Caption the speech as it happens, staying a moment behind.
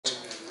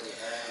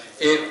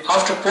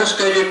After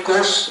postgraduate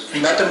course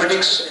in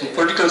mathematics and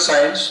political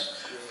science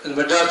at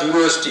Madras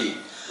University,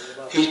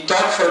 he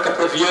taught for a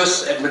couple of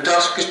years at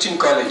Madras Christian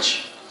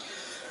College.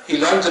 He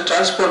launched the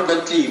Transport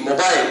Monthly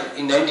Mobile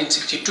in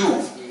 1962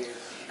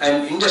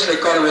 and Industrial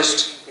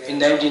Economist in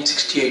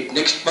 1968.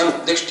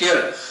 Next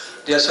year,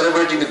 they are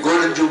celebrating the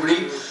Golden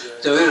Jubilee.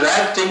 It's a very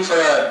rare thing for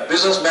a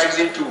business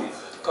magazine to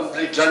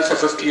complete run for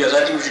 50 years.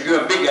 I think we should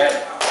give a big hand.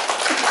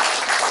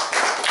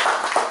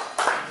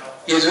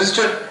 He has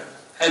visited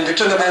and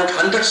written about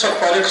hundreds of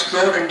projects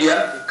throughout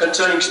India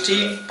concerning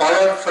steel,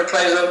 power,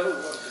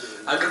 fertilizer,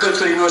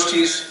 agricultural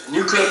universities,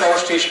 nuclear power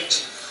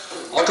stations,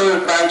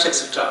 automobile plants,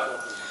 etc.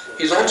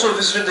 He has also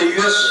visited the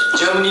US,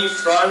 Germany,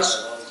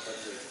 France,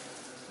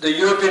 the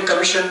European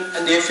Commission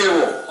and the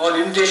FAO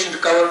on invitation to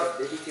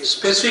cover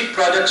specific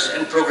projects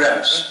and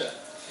programs.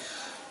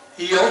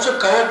 He also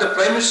covered the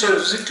Prime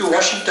Minister's visit to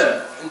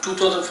Washington in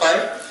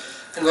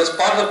 2005 and was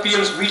part of the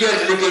PM's media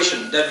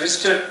delegation that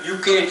visited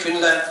UK and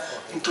Finland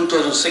in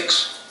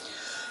 2006.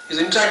 He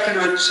has interacted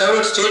with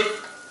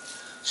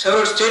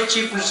several state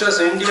chief ministers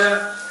in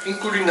India,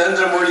 including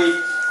Narendra Modi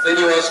when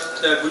he was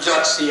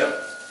Gujarat CM.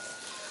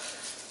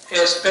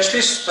 A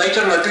specialist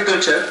writer on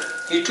agriculture,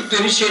 he took the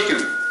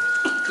initiative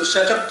to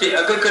set up the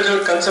Agricultural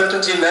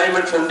Consultancy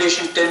Management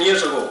Foundation 10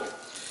 years ago.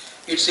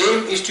 Its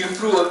aim is to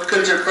improve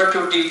agricultural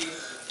productivity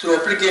through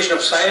application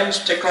of science,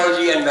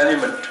 technology and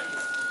management.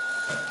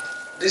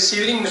 This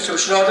evening, Mr.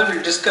 Viswanathan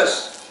will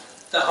discuss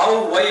the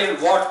how, why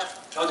and what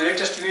of the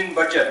latest Union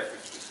budget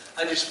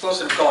and its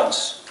pros and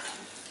cons.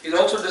 He will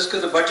also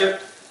discuss the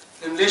budget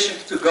in relation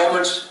to the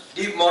government's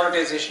deep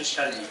monetization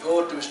strategy.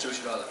 Over to Mr.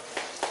 Viswanathan.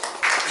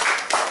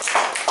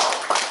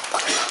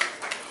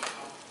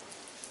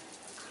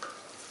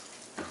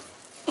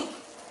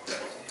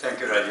 Thank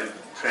you, Rajan.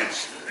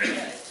 Friends.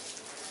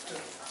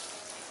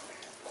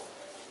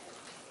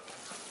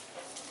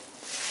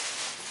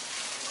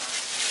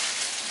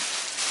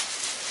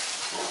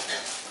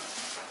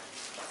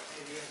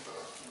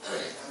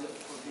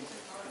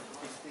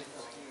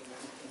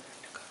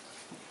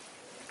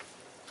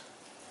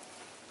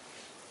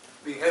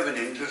 We have an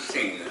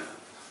interesting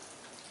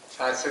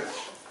facet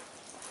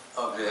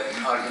of the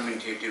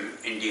argumentative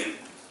Indian.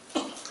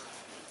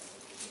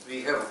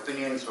 We have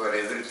opinions for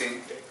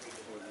everything.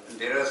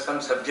 There are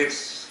some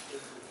subjects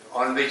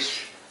on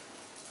which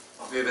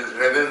we will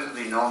revel,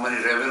 we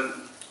normally revel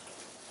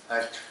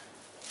at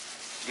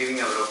giving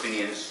our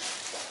opinions.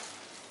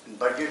 And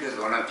budget is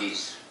one of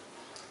these.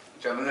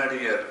 Tamil Nadu,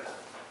 we are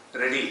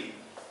ready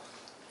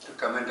to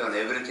comment on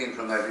everything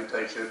from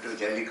agriculture to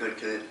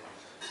Jallikattu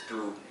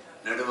to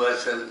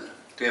Naduvasal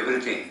to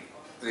everything.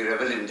 We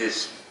revel in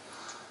this.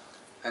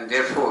 And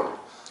therefore,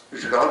 we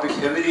should all be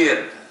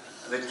familiar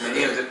with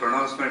many of the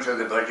pronouncements of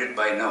the budget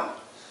by now.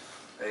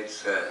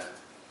 It's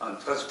on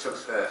 1st of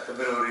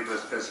February it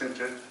was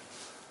presented.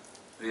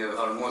 We have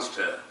almost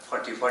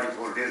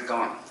 44 days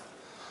gone.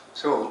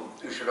 So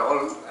you should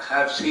all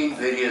have seen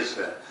various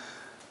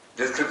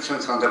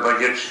descriptions on the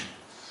budget,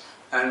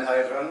 and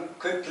I run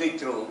quickly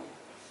through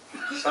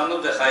some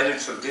of the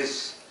highlights of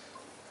this.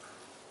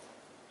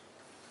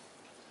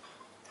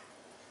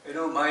 You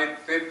know, my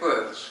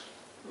paper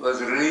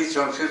was released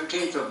on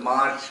 15th of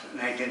March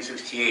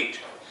 1968.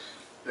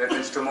 That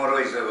means tomorrow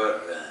is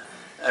our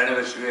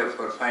anniversary of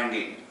our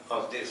finding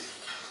of this.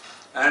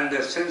 And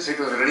since it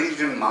was released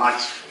in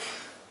March,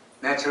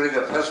 naturally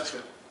the first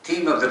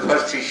theme of the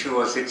first issue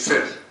was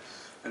itself.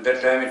 At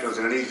that time it was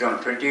released on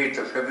 28th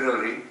of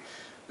February.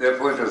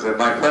 Therefore it was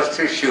my first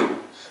issue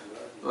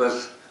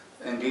was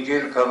in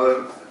detailed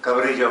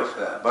coverage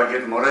of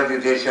budget.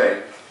 Morarji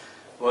Desai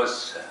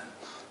was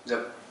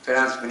the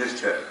finance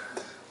minister.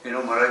 You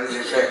know, Morarji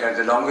Desai had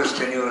the longest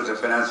tenure as a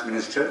finance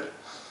minister,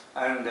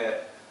 and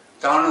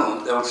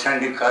Tanu, the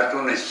outstanding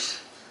cartoonist,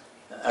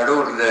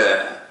 adored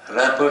the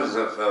wrappers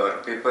of our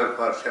paper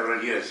for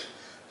several years,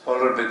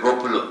 followed by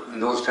Gopulu. In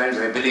those times,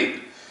 I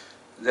believe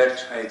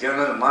that a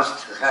journal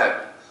must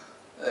have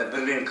a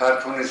brilliant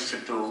cartoonist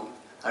to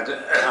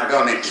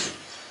adorn it.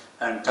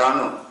 And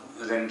Tanu,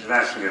 the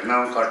internationally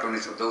renowned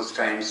cartoonist of those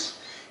times,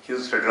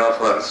 used to draw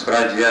for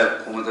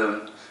Swarajya,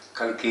 Kumudam,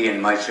 Kalki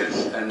and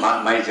myself, and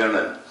my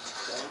journal.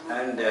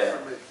 And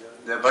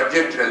the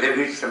budget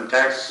levied some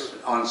tax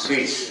on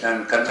sweets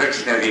and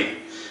confectionery.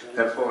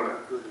 Therefore,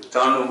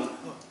 Tanu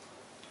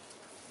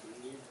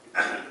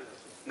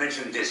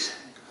mentioned this.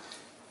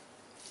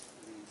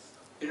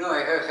 You know, I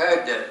have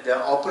had the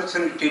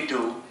opportunity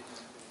to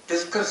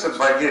discuss a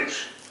budget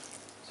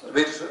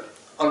with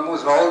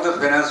almost all the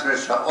finance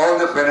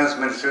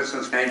ministers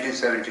since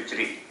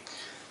 1973.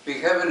 We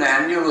have an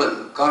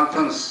annual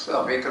conference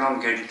of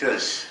economic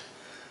editors,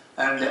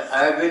 and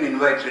I have been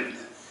invited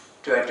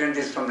to attend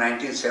this from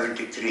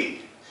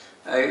 1973.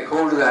 I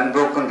hold the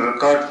unbroken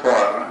record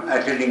for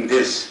attending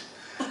this.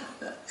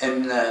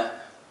 And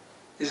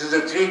this is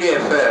a 3-day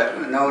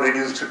affair, now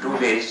reduced to 2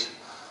 days.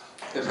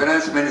 The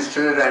finance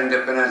minister and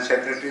the finance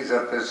secretaries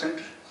are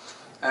present,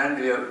 and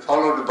we are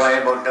followed by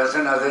about a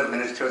dozen other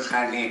ministers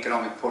handling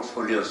economic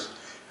portfolios,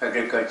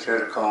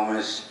 agriculture,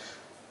 commerce,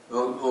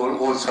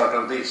 all sort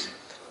of these.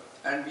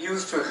 And we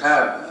used to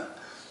have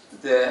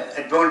the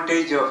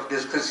advantage of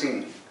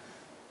discussing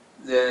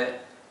the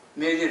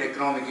major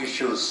economic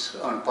issues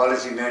on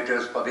policy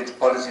matters with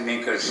policy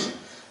makers,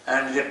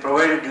 and they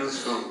provided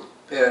useful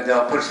the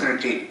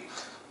opportunity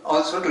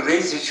also to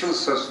raise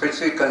issues of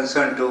specific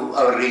concern to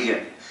our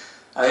region.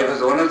 I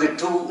was one of the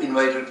two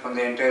invited from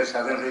the entire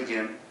southern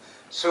region,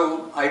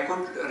 so I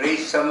could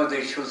raise some of the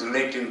issues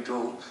relating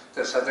to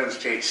the southern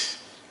states.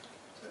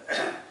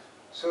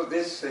 So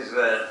this is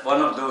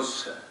one of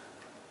those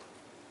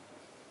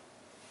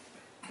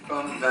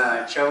from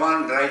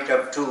Chavan right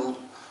up to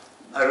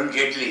Arun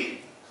Jaitley,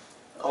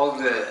 all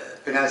the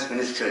finance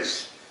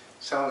ministers.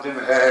 Some of them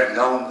had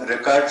long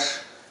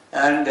records,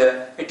 and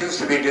it used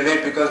to be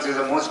delayed because these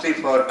are mostly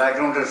for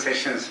backgrounder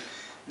sessions.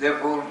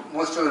 Therefore,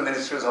 most of the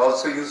ministers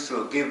also used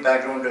to give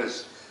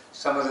backgrounders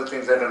some of the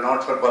things that are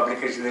not for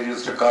publication. They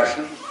used to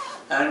caution,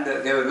 and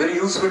they were very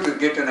useful to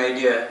get an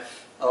idea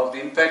of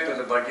the impact of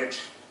the budget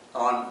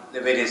on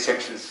the various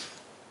sections.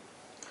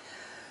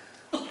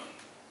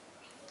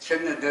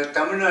 The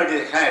Tamil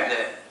Nadu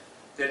had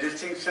the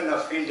distinction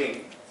of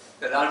fielding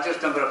the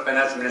largest number of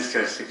finance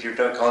ministers. If you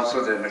talk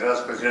also the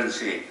Madras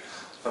presidency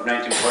of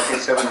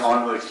 1947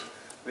 onwards,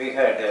 we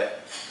had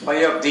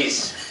 5 of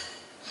these.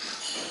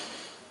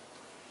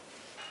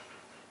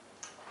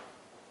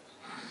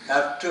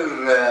 After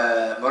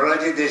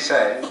Morarji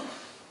Desai,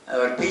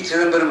 P.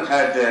 Chidambaram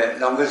had the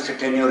longest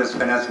tenure as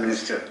finance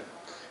minister.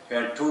 He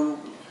had 2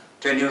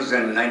 tenures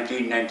in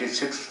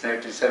 1996,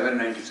 97,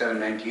 97,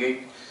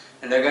 98,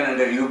 and again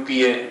under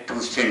UPA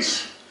 2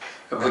 stints.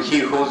 He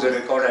holds the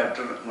record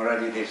after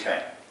Morarji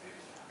Desai.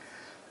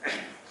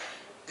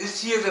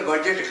 This year the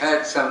budget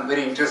had some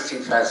very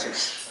interesting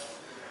facets.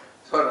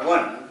 For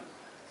one,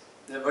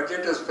 the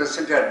budget was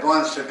presented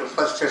advanced to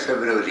 1st of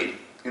February.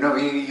 You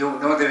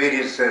know the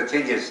various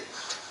changes.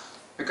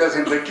 Because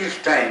in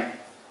British time,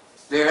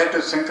 they had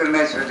to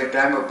synchronize with the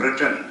time of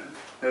Britain.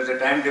 There was a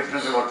time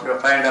difference of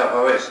about 5.5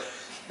 hours.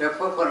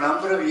 Therefore, for a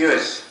number of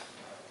years,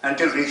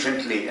 until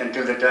recently,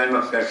 until the time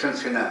of Yashwant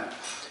Sinha,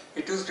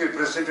 it used to be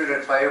presented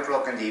at 5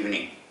 o'clock in the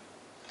evening.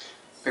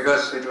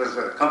 Because it was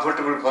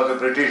comfortable for the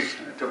British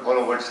to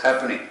follow what's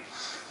happening.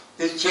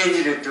 This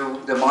changed it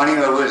to the morning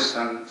hours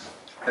on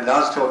the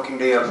last working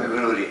day of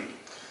February.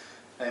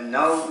 And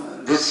now,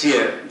 this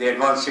year, they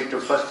advanced it to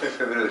 1st of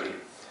February.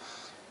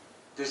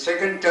 The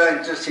second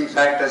interesting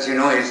fact, as you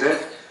know, is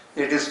that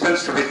they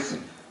dispensed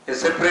with a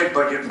separate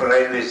budget for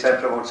railways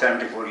after about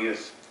 74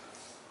 years.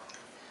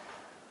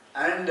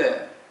 And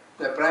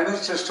the Prime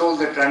Minister stole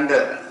the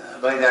thunder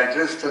by the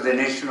address to the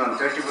nation on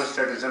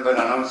 31st of December,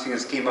 announcing a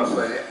scheme of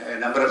a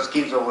number of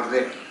schemes over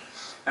there.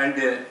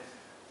 And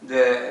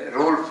the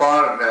role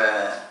for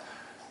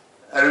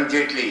Arun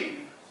Jaitley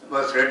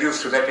was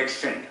reduced to that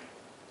extent.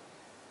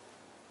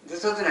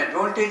 This was an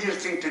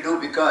advantageous thing to do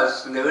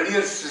because in the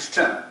earlier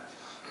system,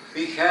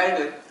 we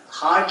had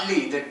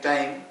hardly the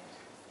time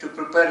to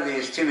prepare the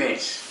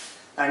estimates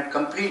and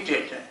complete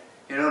it.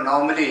 You know,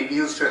 normally we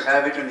used to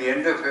have it in the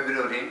end of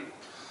February,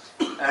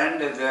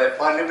 and the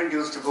Parliament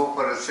used to go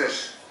for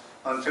recess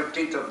on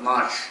 15th of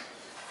March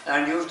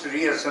and used to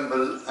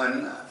reassemble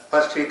on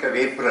first week of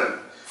April.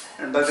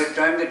 And by the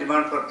time the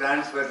demand for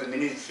plans where the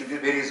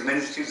various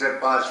ministries are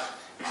passed,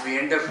 it will be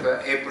end of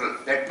April.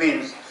 That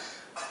means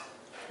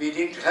we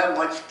didn't have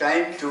much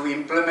time to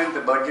implement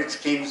the budget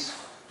schemes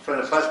from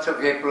the 1st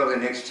of April of the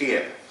next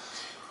year.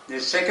 The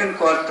second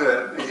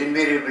quarter is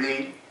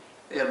invariably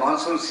a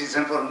monsoon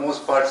season for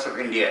most parts of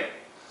India.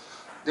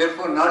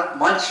 Therefore, not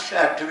much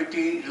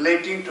activity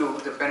relating to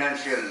the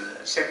financial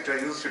sector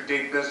used to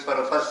take place for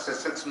the first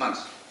 6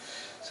 months.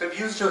 So we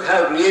used to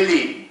have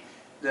really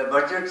the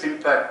budget's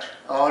impact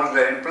or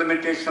the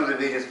implementation of the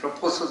various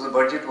proposals of the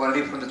budget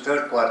only from the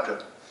 3rd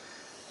quarter,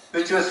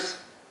 which was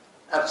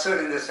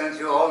absurd in the sense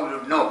you all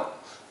would know,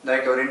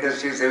 like our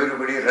industries,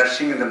 everybody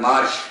rushing in the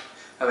march,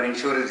 our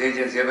insurance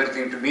agents,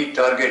 everything to meet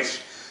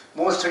targets.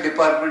 Most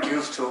departments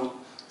used to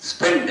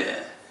spend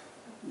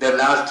their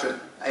last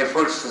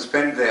efforts to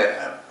spend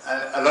the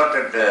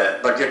allotted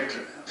budget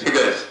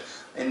figures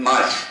in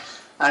March,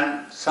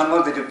 and some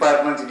of the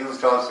departments used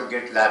to also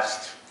get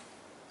lapsed.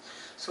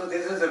 So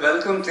this is a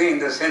welcome thing in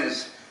the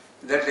sense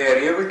that they are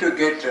able to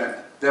get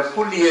the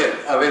full year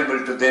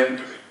available to them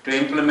to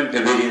implement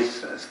the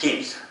various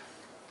schemes.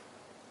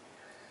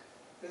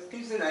 This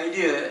gives an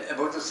idea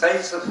about the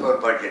size of our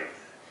budget.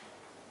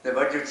 The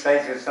budget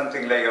size is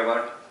something like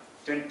about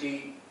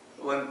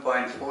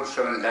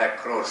 21.47 lakh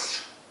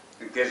crores.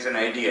 It gives an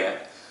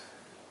idea.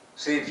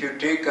 See, if you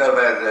take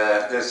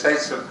the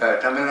size of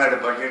Tamil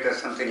Nadu budget as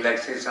something like,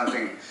 say,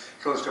 something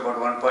close to about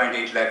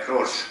 1.8 lakh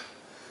crores,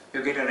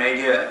 you get an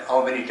idea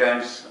how many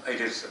times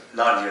it is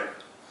larger,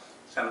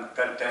 some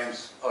 12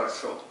 times or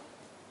so.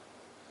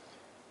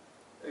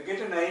 You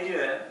get an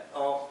idea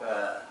of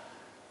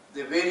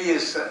the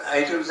various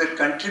items that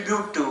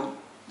contribute to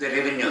the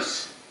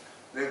revenues.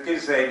 This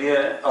gives the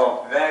idea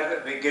of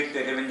where we get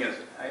the revenues.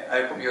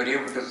 I hope you are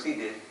able to see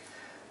this.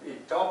 The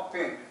top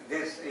thing,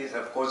 this is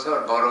of course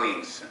our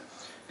borrowings.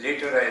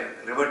 Later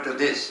I revert to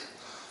this.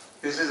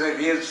 This is a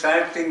real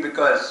sad thing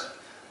because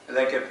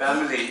like a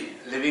family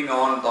living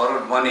on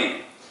borrowed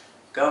money.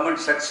 Government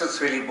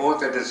successfully,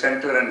 both at the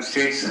center and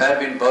states, have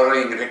been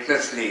borrowing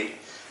recklessly,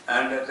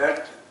 and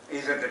that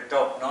is at the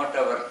top, not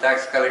our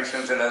tax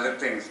collections and other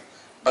things,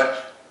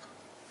 but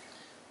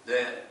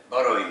the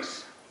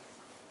borrowings.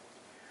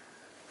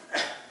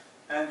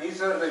 And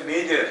these are the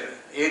major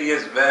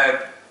areas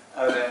where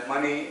the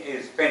money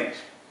is spent.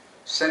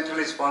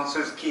 Centrally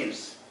sponsored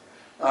schemes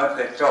are at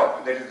the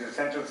top, that is the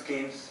central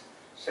schemes,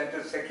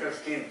 central sector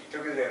schemes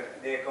together,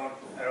 they account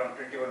around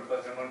 21%,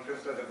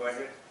 1/5 of the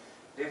budget.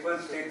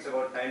 Different states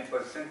about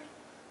 9%.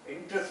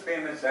 Interest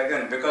payments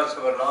again, because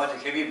of our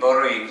large heavy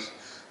borrowings,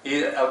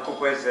 it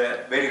occupies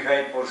a very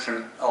high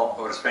portion of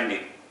our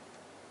spending.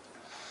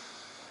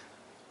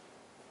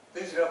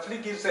 This roughly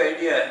gives the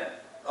idea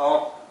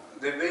of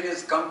the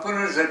various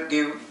components that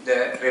give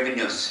the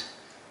revenues.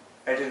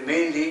 That is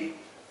mainly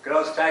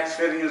gross tax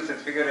revenues, the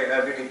figure I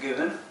have already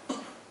given.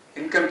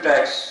 Income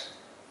tax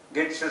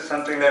gets us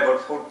something like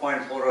about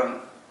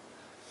 4.41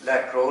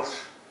 lakh crores.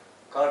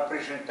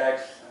 Corporation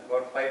tax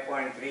about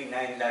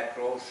 5.39 lakh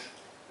crores.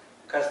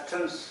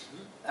 Customs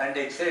and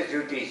excise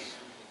duties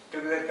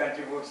together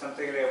contribute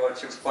something like about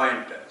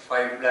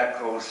 6.5 lakh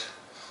crores.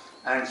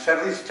 And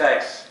service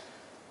tax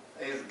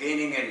is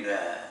gaining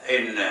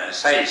in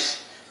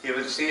size. You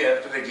will see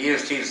after the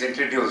GST is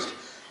introduced,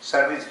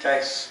 service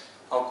tax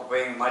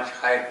occupying much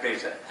higher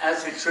place,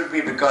 as it should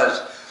be,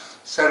 because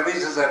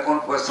services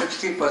account for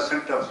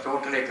 60% of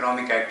total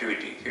economic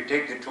activity. If you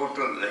take the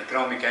total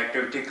economic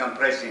activity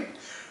comprising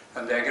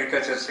from the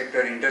agriculture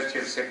sector,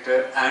 industrial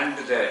sector and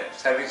the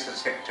services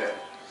sector,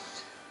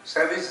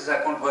 services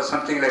account for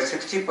something like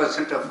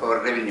 60% of our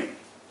revenue,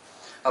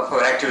 of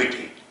our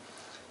activity,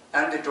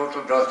 and the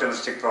total gross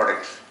domestic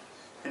product.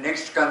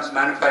 Next comes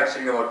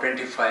manufacturing, about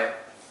 25,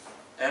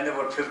 and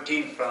about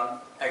 15 from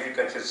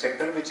agriculture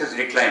sector, which is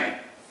declining.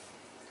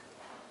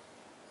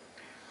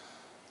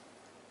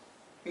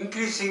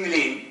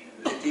 Increasingly,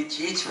 with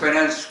each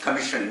finance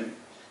commission,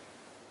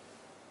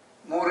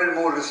 more and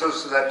more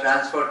resources are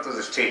transferred to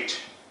the state.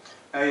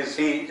 Now you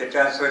see the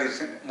transfer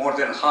is more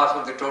than half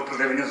of the total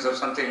revenues of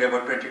something like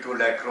about 22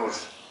 lakh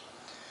crores.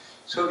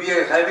 So we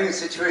are having a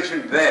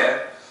situation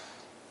where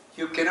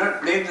you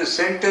cannot blame the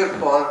center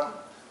for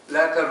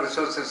lack of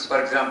resources,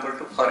 for example,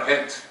 for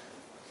health.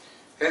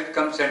 Health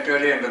comes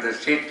entirely under the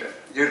state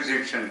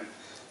jurisdiction.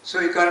 So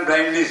you can't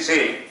blindly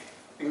say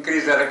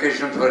increase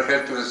allocation for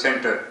health to the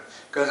center,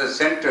 because the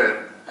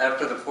center,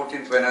 after the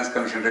 14th Finance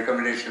Commission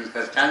recommendations,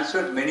 has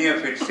transferred many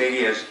of its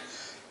areas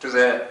to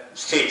the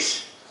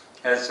states,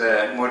 as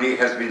Modi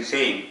has been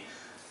saying.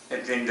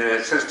 In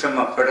the system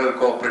of federal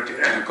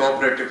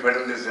cooperative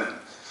federalism,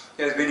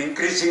 he has been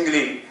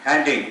increasingly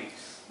handing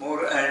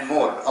more and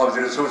more of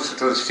the resources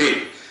to the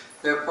state.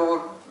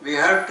 Therefore, we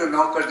have to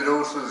knock at the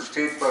doors of the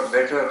state for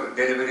better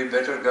delivery,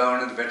 better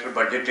governance, better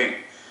budgeting.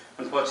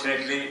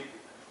 Unfortunately,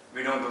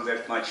 we don't do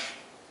that much.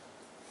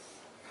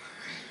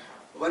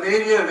 One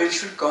area which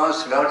should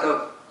cause a lot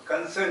of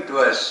concern to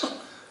us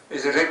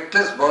is the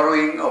reckless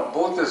borrowing of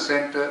both the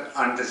center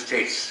and the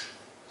states.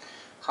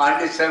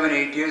 Hardly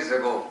 7-8 years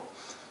ago,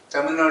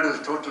 Tamil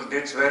Nadu's total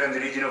debts were in the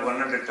region of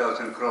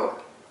 100,000 crore.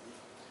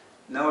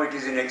 Now it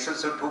is in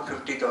excess of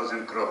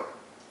 250,000 crore.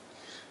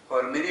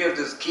 For many of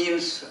the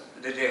schemes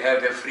that they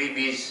have, the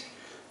freebies,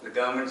 the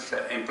government's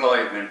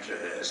employment,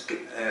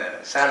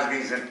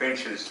 salaries and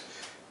pensions,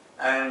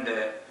 and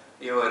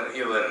your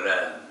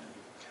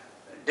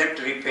debt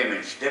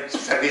repayments, debt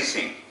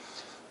servicing,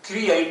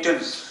 3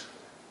 items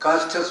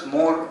cost us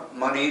more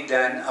money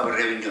than our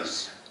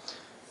revenues.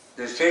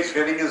 The state's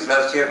revenues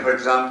last year, for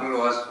example,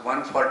 was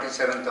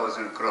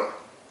 147,000 crore.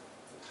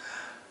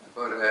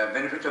 For the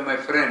benefit of my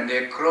friend,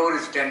 a crore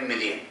is 10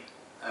 million.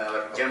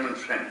 Our German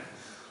friend,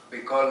 we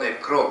call a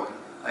crore,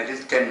 it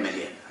is 10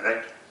 million,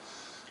 right?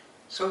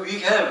 So we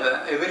have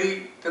a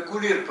very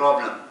peculiar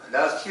problem.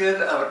 Last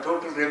year, our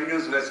total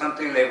revenues were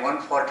something like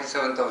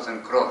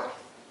 147,000 crore.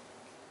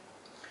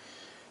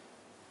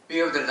 We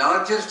have the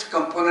largest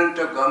component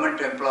of government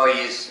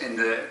employees in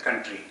the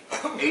country,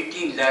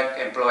 18 lakh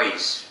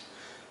employees.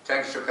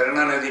 Thanks to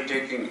Karunanidhi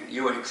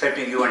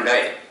accepting you and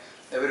I,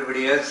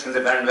 everybody else in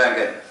the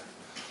bandwagon.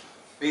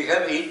 We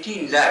have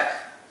 18 lakh,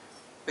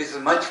 which is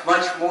much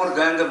more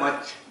than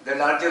the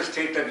larger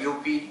state of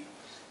UP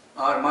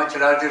or much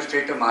larger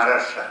state of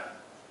Maharashtra.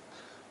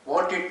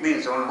 What it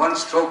means, on one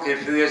stroke a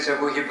few years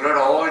ago, he brought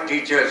all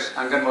teachers,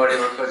 Anganwadi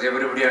workers,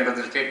 everybody under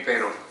the state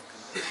payroll.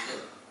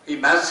 He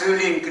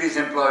massively increased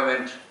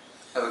employment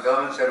of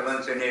government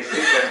servants in a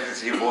state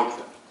electricity board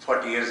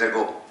 40 years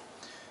ago.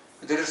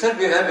 The result,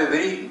 we have a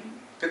very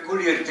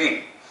peculiar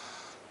thing.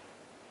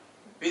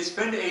 We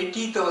spend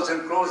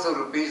 80,000 crores of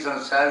rupees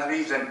on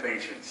salaries and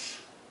pensions.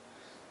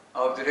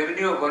 Of the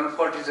revenue of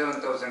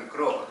 147,000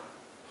 crore,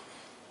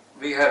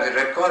 we have the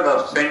record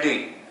of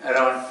spending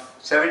around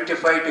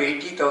 75 to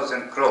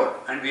 80,000 crore,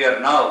 and we are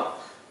now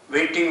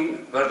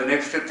waiting for the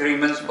next 3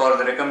 months for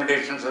the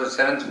recommendations of the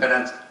 7th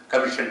Finance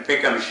Commission,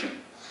 Pay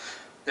Commission.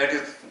 That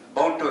is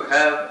bound to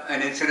have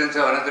an incidence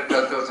of another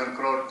 12,000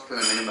 crore to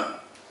the minimum.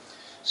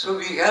 So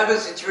we have a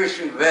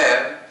situation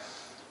where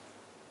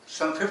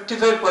some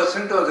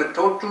 55% of the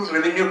total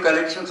revenue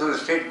collections of the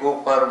state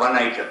go for one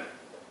item.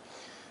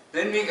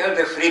 Then we have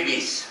the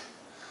freebies.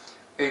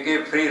 We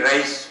give free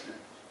rice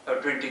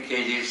of 20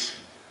 kgs.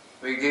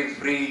 We give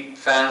free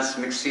fans,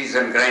 mixies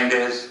and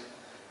grinders,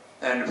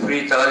 and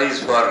free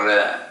thalis for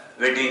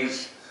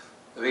weddings.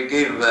 We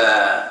give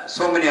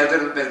so many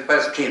other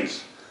welfare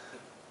schemes.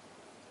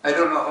 I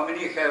don't know how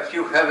many if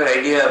you have an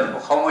idea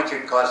of how much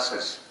it costs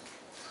us.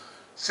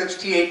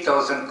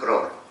 68,000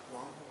 crore.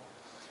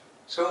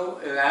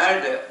 So you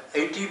add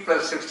 80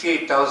 plus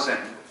 68,000,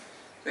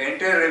 the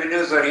entire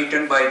revenues are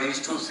eaten by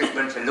these two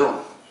segments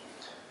alone.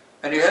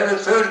 And you have the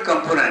third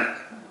component,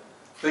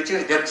 which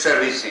is debt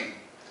servicing.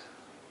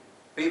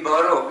 We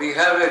borrow, we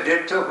have a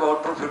debt of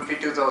about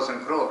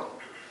 252,000 crore,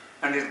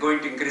 and it's going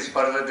to increase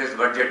further this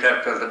budget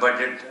after the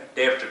budget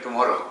day after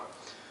tomorrow.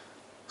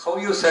 How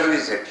you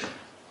service it?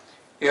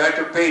 You have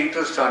to pay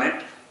interest on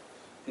it,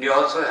 and you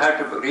also have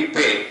to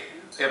repay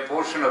a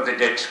portion of the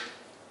debt.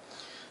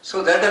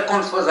 So that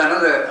accounts for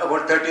another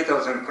about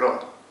 30,000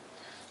 crore.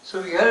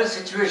 So we have a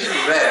situation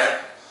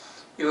where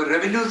your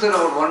revenues are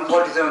about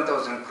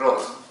 147,000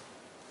 crore,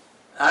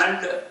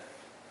 and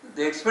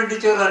the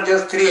expenditure on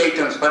just three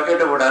items,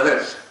 forget about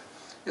others,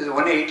 is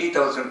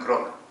 180,000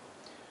 crore.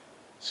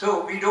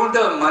 So we don't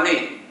have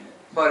money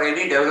for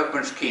any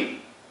development scheme.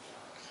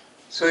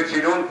 So if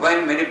you don't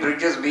find many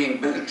bridges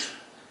being built,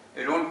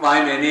 you don't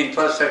find any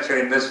infrastructure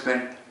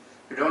investment,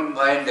 you don't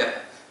find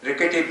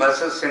rickety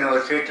buses in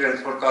our state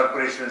transport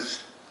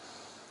corporations,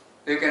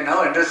 you can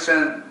now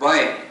understand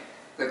why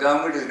the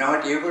government is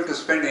not able to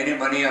spend any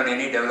money on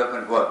any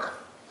development work,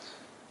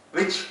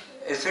 which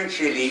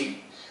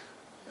essentially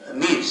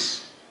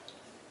means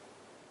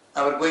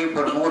our going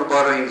for more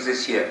borrowings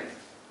this year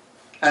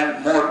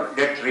and more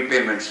debt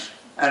repayments,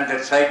 and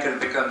that cycle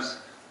becomes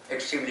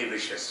extremely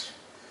vicious.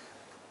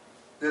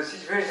 The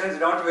situation is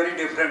not very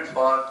different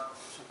for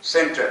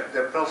center.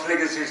 The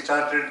profligacy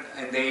started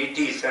in the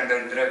 80s under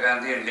Indira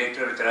Gandhi and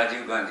later with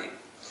Rajiv Gandhi.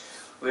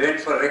 We went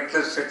for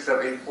reckless sex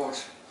of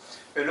imports.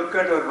 We look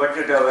at our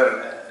budget,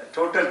 our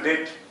total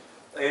debt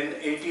in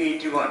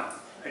 80-81,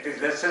 it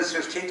is less than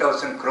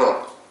 60,000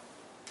 crore.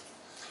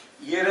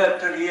 Year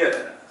after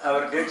year,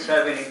 our debts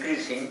have been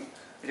increasing.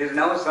 It is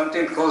now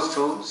something close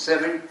to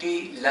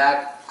 70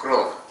 lakh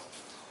crore.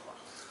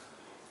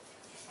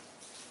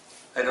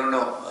 I don't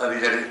know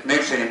whether it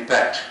makes an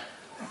impact.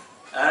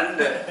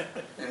 And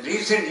in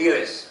recent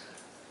years,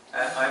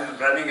 I'm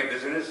running a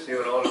business,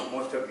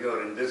 most of you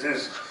are in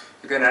business,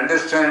 you can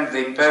understand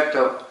the impact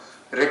of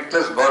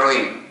reckless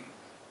borrowing,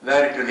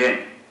 where it will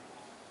end.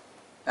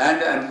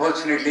 And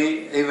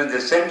unfortunately, even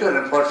the center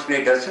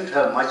unfortunately doesn't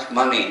have much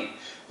money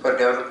for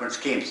development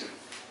schemes.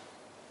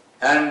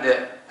 And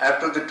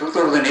after the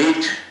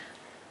 2008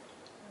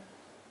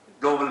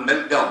 global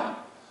meltdown,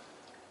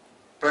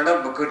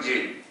 Pranab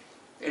Mukherjee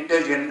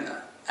indulged in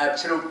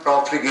absolute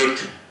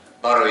profligate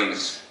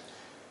borrowings.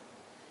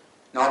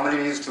 Normally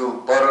he used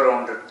to borrow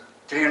around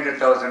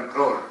 300,000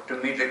 crore to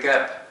meet the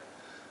gap.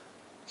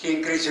 He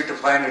increased it to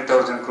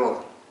 500,000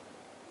 crore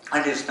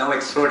and is now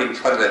exploding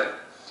further.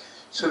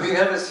 So we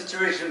have a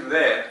situation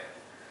where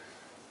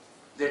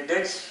the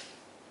debts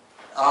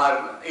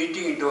are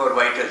eating into our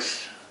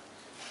vitals.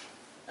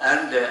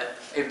 And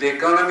if the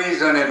economy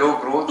is on a low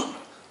growth,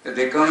 if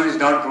the economy is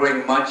not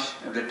growing much,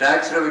 if the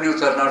tax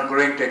revenues are not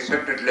growing to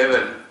expected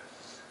level,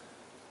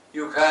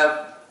 you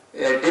have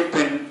a dip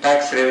in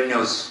tax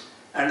revenues,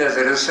 and as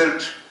a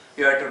result,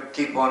 you have to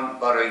keep on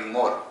borrowing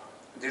more.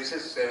 This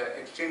is an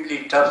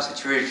extremely tough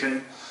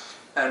situation,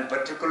 and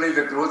particularly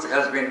the growth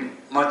has been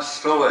much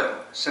slower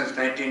since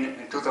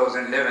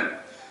 2011.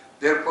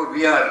 Therefore,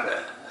 we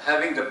are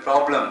having the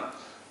problem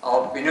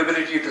of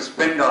inability to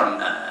spend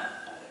on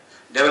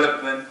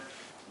development,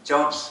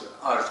 jobs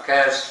are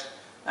scarce,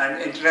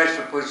 and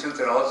international positions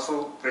are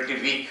also pretty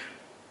weak.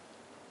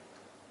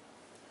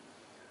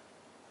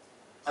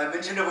 I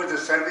mentioned about the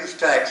service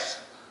tax.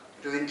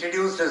 It was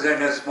introduced as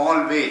in a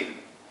small way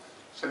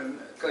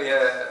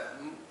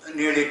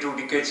nearly 2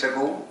 decades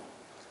ago,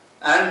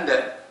 and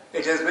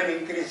it has been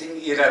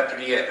increasing year after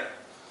year.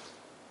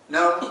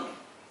 Now,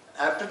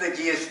 after the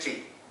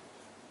GST,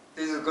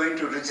 this is going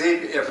to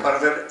receive a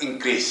further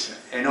increase.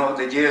 You know,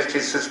 the GST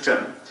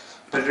system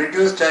will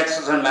reduce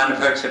taxes on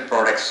manufactured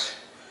products.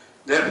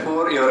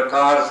 Therefore, your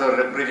cars or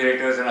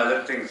refrigerators and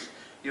other things,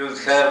 you will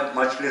have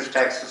much less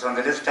taxes on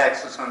them. Less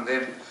taxes on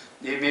them,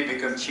 they may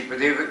become cheaper.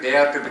 They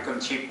have to become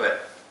cheaper.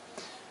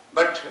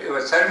 But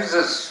your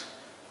services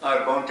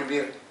are bound to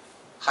be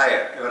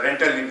higher. Your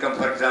rental income,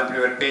 for example,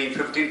 you are paying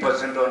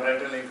 15% on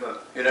rental income.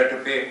 You have to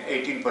pay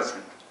 18%.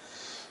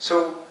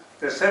 So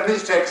the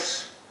service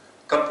tax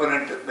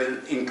component will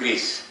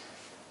increase.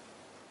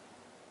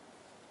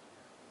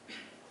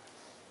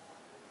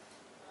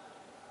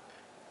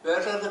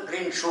 Where are the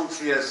green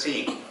shoots we are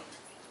seeing?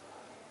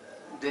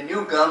 The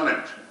new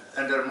government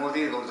under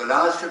Modi over the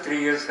last 3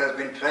 years has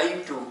been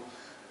trying to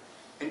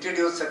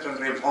introduce certain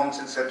reforms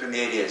in certain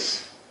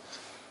areas.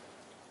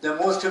 The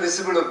most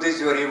visible of this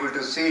you are able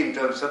to see in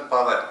terms of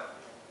power.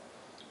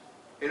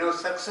 You know,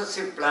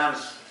 successive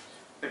plans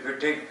if you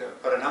take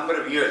for a number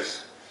of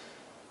years,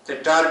 the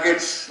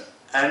targets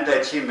and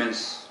the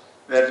achievements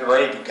were a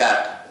wide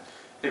gap.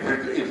 If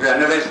you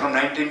analyze from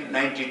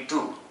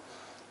 1992,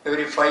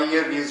 every 5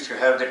 years we used to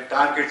have the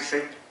target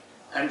set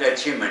and the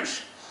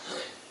achievements.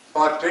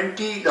 For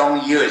 20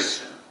 long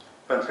years,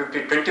 from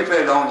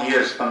 25 long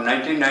years, from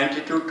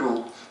 1992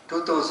 to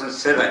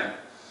 2007,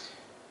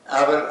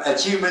 our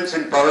achievements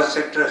in power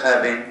sector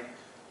have been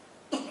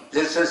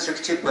less than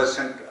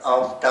 60%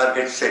 of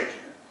target set.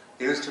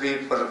 It used to be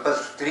for the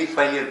first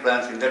 3-5 year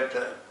plans in that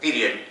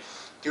period,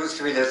 it used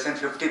to be less than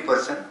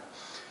 50%.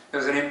 There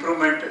was an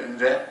improvement in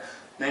the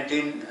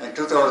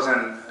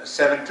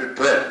 2007 to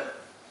 12.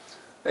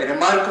 A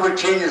remarkable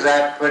change has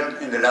happened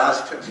in the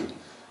last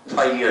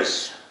 5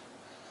 years.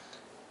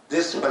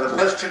 This, for the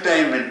first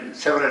time in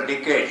several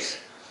decades,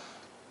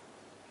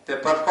 the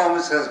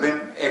performance has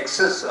been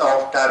excess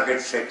of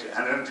target set,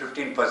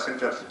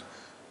 115% of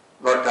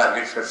what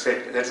targets were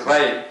set. That's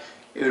why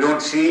you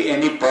don't see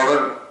any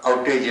power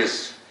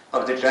outages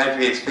of the type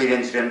we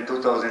experienced in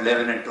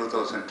 2011 and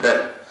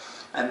 2012.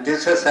 And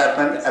this has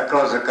happened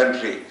across the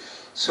country.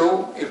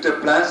 So if the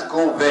plans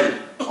go well,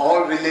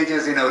 all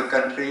villages in our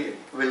country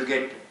will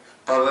get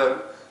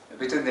power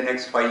within the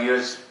next 5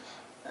 years,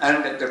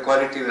 and the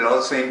quality will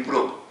also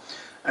improve.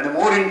 And the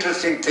more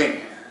interesting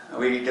thing,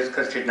 we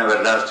discussed it in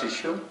our last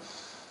issue,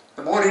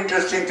 the more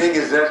interesting thing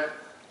is that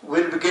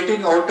we'll be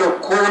getting out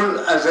of coal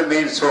as a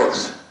main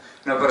source.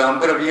 For a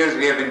number of years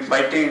we have been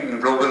fighting in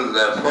global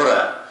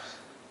fora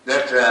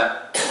that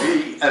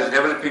we as a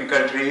developing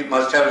country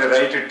must have the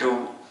right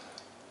to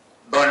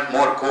burn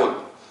more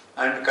coal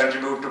and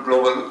contribute to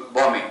global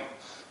warming.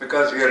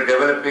 Because we are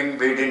developing,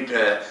 we didn't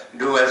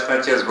do as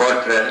much as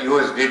what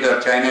US did or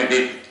China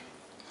did.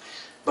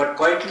 But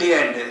quietly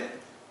and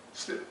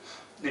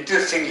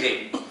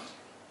interestingly,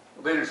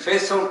 we'll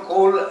phase out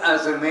coal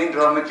as the main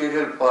raw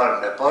material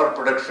for power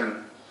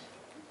production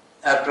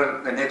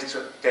after the next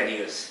 10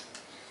 years.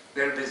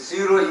 There will be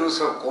zero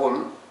use of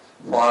coal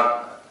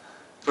for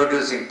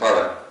producing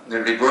power.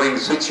 There will be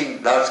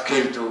switching large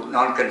scale to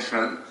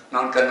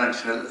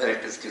non-conventional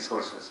electricity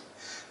sources.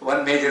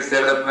 One major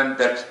development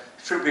that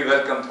should be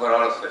welcome for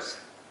all of us.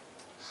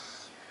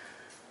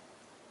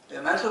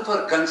 The matter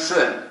for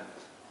concern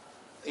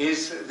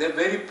is the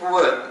very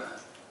poor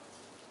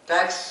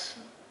tax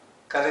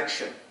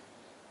collection.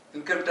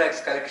 Income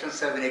tax collections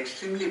have been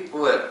extremely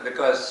poor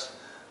because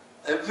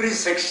every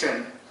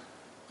section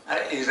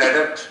is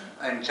adept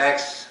in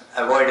tax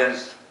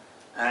avoidance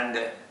and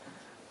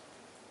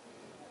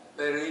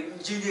very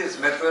ingenious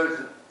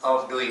method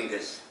of doing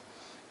this.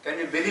 Can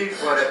you believe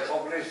for a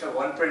population of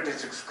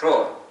 126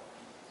 crore,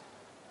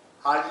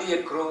 hardly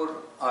a crore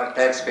are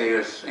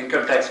taxpayers,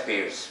 income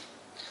taxpayers.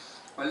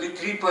 Only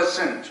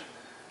 3%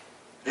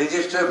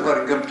 register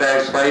for income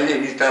tax, file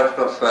any type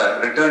of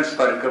returns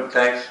for income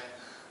tax.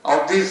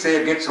 Of these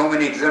they get so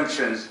many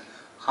exemptions,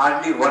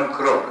 hardly 1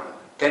 crore,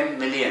 10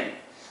 million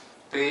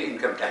pay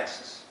income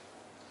taxes.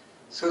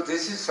 So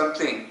this is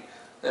something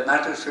the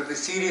matter should be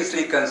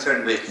seriously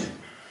concerned with.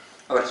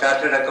 Our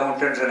chartered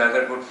accountants and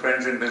other good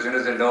friends in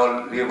business and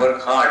all, we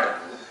work hard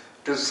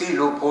to see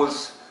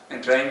loopholes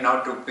in trying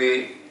not to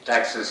pay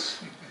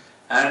taxes.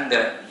 And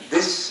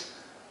this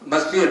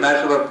must be a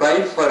matter of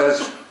pride for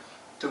us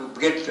to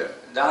get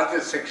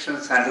larger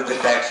sections under the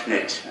tax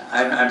net.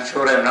 I'm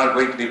sure I'm not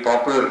going to be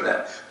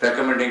popular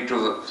recommending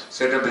to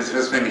set up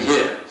businessmen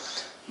here.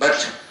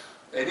 But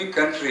any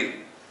country,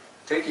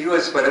 take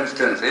US for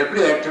instance,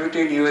 every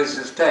activity in US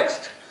is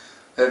taxed.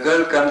 A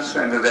girl comes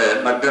under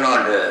the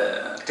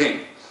McDonald's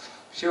thing.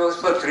 She works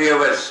for 3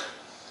 hours.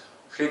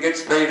 She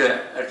gets paid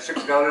at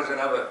 $6 an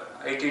hour,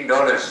 $18.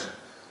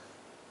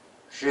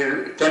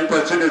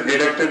 10% is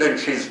deducted and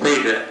she's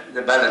paid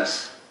the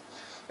balance.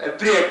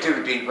 Every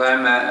activity, if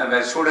I'm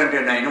a student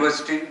in a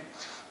university,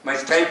 my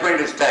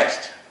stipend is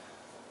taxed.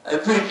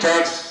 Every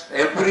tax,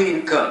 every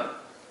income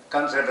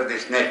comes under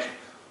this net.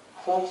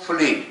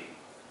 Hopefully,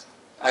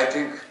 I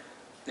think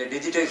the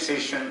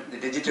digitization, the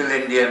digital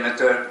India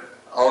method,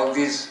 all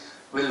these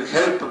will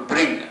help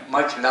bring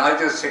much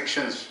larger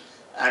sections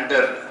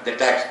under the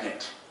tax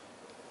net,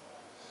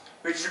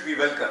 which should be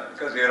welcome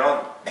because we are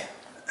all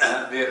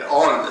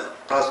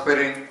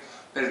prospering.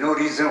 There is no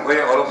reason why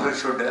all of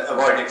us should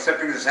avoid,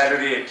 excepting the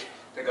salaried,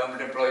 the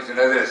government employees and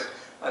others.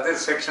 Other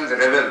sections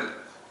revel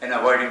in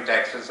avoiding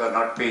taxes or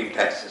not paying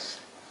taxes.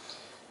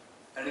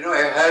 And I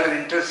had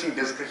an interesting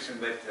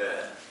discussion with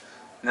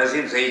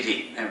Nazim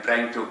Zaidi. I'm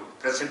trying to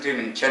present him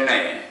in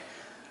Chennai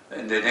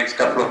in the next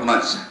couple of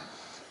months.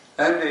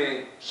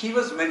 And he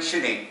was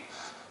mentioning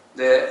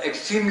the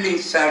extremely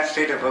sad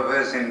state of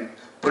affairs in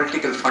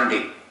political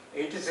funding.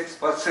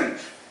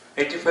 86%,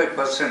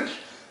 85%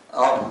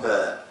 of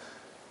the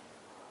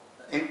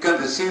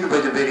income received by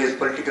the various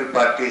political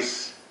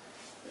parties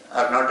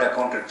are not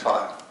accounted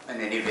for in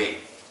any way.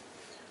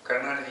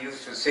 Karnataka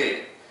used to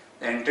say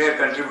the entire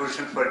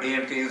contribution for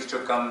DMK used to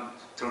come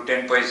through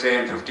 10 paise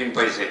and 15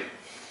 paise.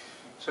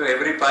 So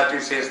every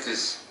party says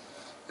this.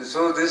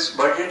 So this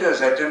budget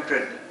has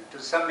attempted to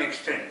some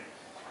extent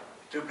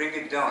to bring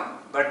it down,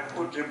 but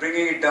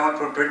bringing it down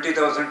from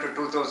 20,000 to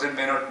 2,000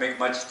 may not make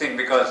much thing,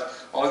 because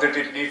all that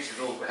it needs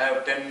to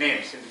have 10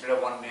 names instead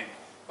of one name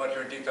for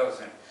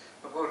 20,000.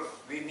 Of course,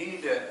 we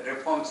need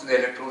reforms in the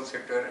electoral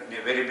sector in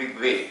a very big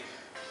way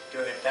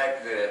to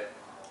attack the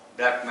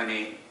black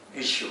money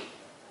issue.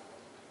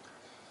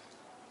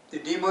 The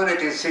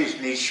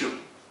demonetization issue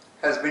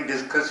has been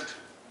discussed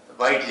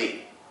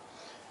widely,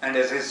 and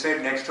as I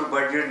said, next to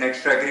budget,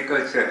 next to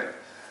agriculture,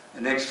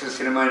 next to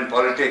cinema and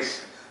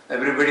politics,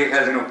 everybody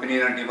has an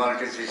opinion on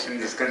demonetization in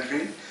this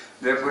country.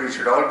 Therefore, you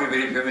should all be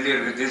very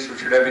familiar with this. You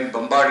should have been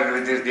bombarded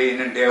with this day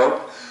in and day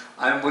out.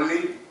 I am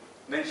only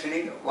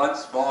mentioning one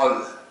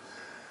small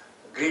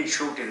green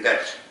shoot in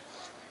that.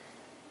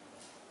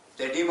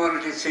 The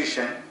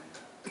demonetization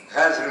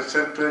has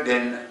resulted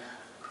in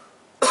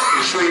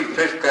issuing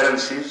fresh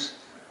currencies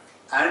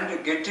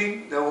and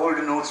getting the old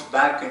notes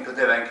back into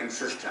the banking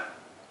system.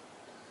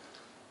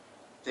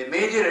 The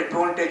major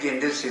advantage in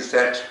this is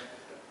that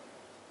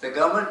the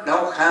government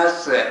now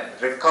has a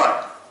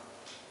record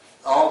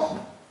of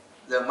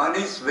the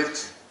monies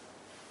with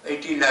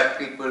 18 lakh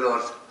people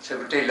or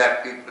 70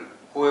 lakh people,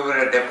 whoever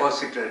are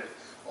deposited.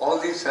 All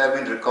these have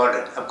been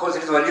recorded. Of course,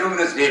 it is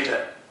voluminous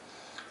data.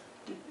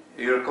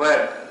 You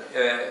require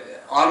an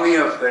army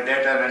of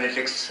data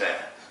analytics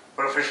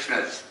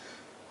professionals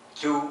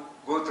to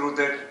go through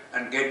that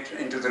and get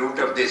into the root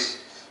of this.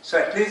 So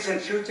at least in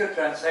future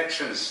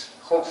transactions,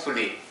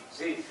 hopefully,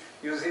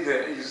 you see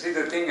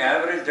the thing,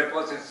 average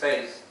deposit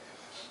size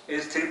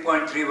is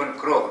 3.31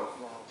 crore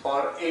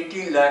for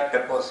 18 lakh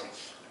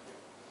deposits.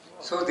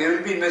 So they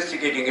will be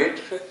investigating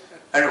it,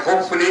 and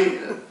hopefully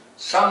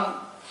some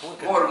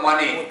more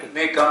money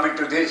may come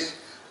into this.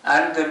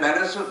 And the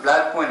menace of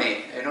black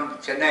money,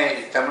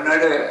 Chennai, Tamil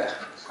Nadu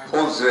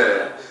holds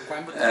the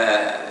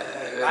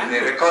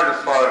record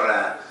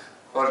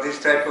for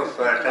this type of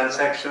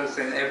transactions.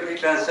 In every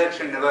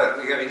transaction,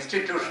 we have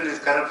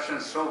institutionalized corruption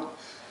so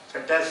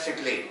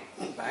fantastically.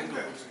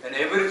 And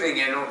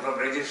everything, from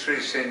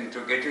registration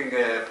to getting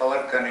a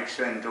power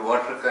connection to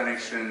water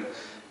connection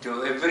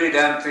to every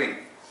damn thing,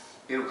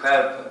 you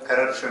have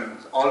corruption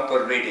all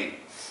pervading.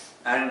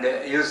 And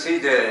you see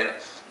the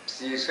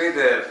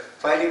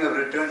filing of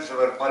returns of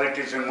our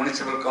politicians,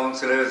 municipal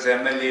councillors,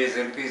 MLAs,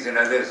 MPs and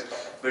others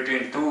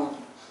between two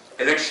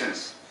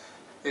elections.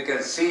 You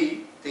can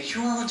see the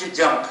huge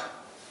jump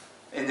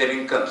in their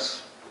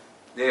incomes.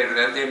 They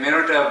may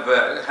not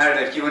have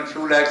had even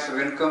few lakhs of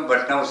income,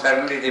 but now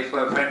suddenly they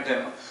find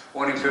them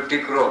owning 50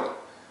 crore,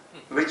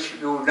 which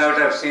you would not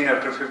have seen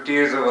after 50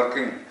 years of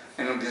working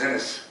in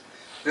business.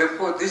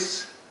 Therefore,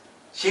 this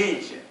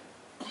change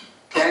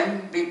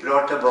can be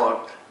brought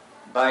about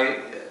by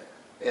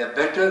a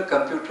better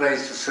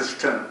computerized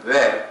system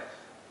where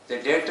the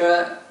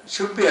data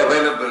should be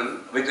available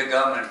with the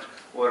government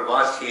over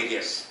vast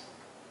areas.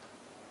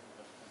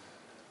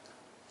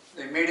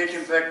 The immediate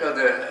impact of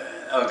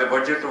the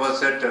budget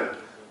was that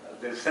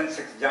the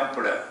Sensex jumped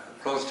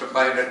close to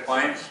 500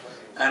 points,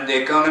 and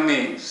the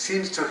economy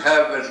seems to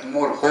have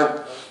more hope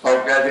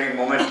of gathering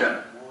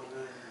momentum.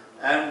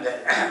 And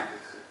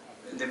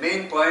the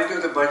main point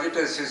of the budget,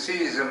 as you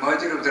see, is the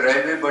merger of the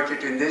railway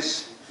budget in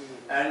this,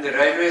 and the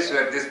railways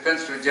were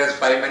dispensed with just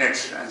 5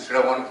 minutes instead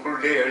of one full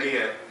day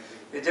earlier.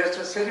 It's just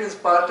a serious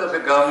part of the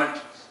government.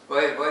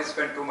 Why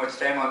spend too much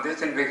time on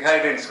this? And we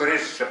had in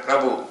Suresh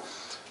Prabhu,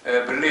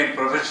 a brilliant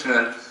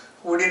professional,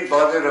 who didn't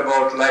bother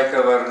about like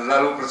our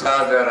Lalu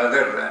Prasad or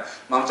other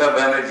Mamata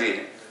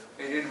Banerjee.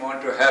 He didn't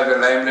want to have the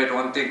limelight,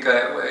 one thing,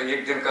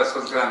 Ek Din Ka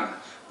Sultan,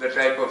 the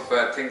type of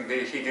thing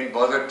he didn't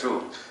bother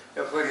to.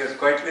 Therefore, he has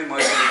quietly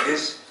merged with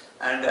this,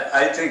 and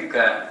I think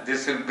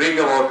this will bring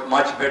about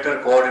much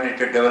better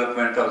coordinated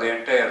development of the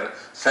entire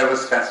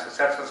surface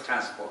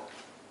transport.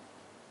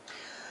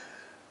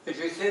 If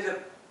you say the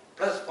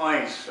plus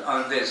points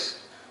on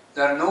this,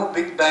 there are no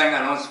big bang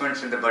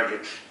announcements in the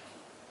budget.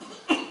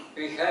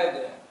 We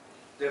had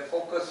the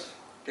focus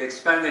to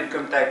expand the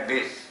income tax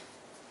base,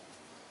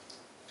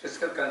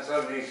 fiscal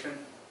consolidation,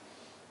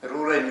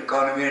 rural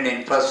economy and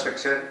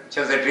infrastructure, which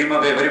was the dream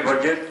of every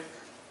budget.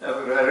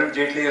 Arun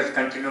Jaitley has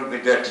continued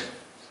with that.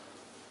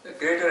 The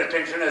greater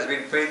attention has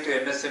been paid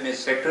to MSME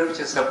sector, which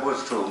is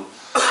supposed to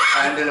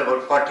handle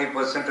about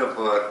 40% of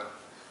our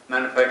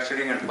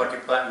manufacturing and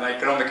 40%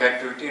 economic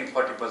activity and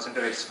 40%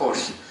 of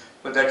exports.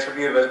 But that should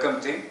be a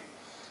welcome thing.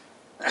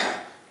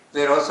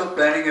 They are also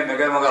planning a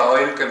mega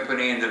oil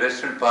company in the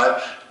western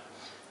part.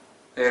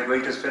 They are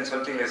going to spend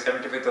something like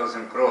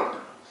 75,000 crore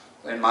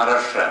in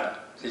Maharashtra.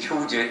 It's a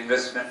huge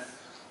investment.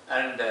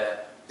 And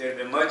they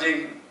will be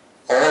merging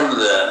all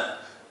the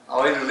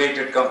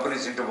oil-related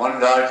companies into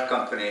one large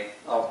company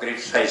of great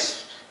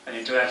size. And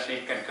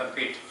internationally it can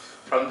compete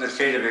from the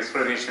stage of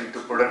exploration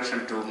to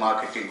production to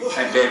marketing,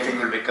 and everything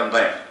will be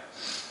combined.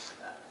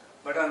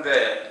 But on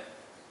the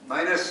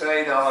minus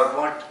side, or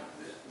what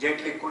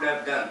Jaitley could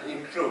have done,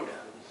 include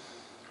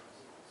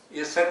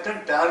a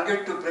certain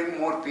target to bring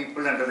more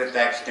people under the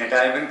tax net.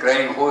 I have been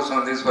crying horse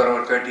on this for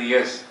over 30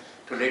 years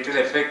to little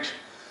effect.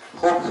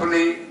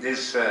 Hopefully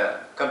this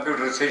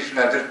computerization and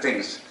other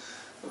things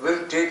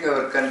will take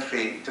our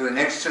country to the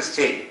next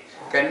stage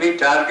can we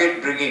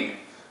target bringing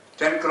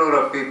 10 crore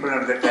of people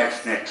under the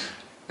tax net?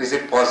 Is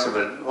it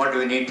possible? What do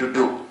we need to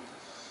do?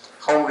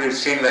 How will we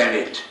streamline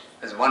it?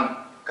 As one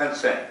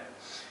concern.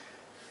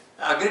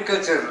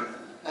 Agriculture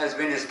has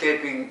been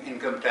escaping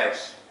income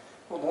tax.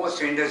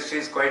 Most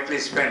industries quietly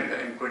spend,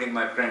 including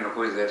my friend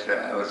who is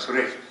there, our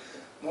Suresh,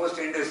 most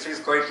industries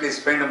quietly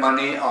spend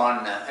money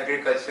on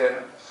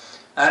agriculture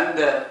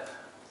and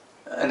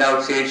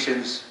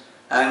negotiations,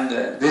 and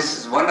this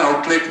is one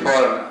outlet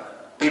for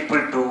people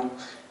to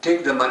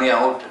take the money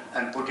out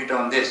and put it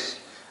on this.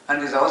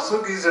 And this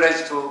also gives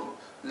rise to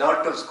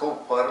lot of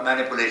scope for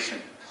manipulation.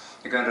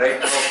 You can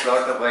write off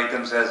lot of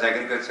items as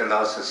agricultural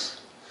losses.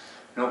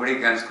 Nobody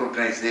can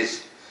scrutinize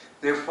this.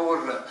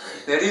 Therefore,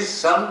 there is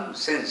some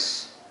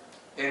sense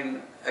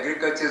in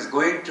agriculture is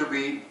going to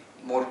be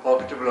more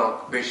profitable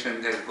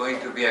occupation. There is going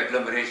to be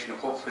agglomeration,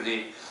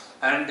 hopefully,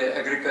 and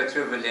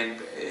agriculture will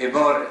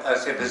emerge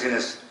as a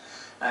business.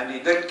 And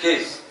in that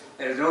case,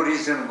 there is no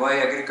reason why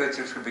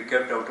agriculture should be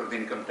kept out of the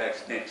income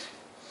tax net.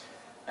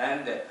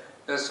 And there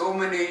are so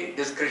many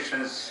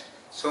discretions,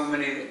 so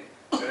many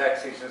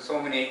relaxations,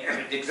 so many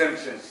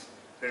exemptions,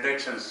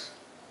 reductions.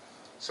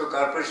 So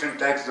corporation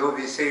tax, though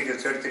we say it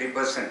is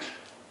 33%,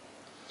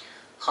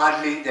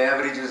 hardly the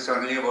average is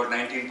only about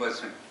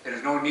 19%. There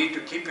is no need to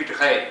keep it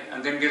high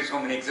and then give so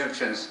many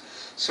exemptions.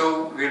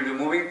 So we will be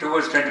moving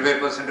towards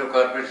 25% of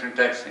corporation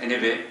tax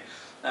anyway,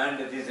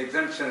 and these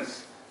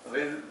exemptions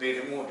will be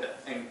removed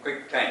in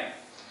quick time.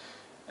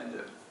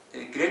 And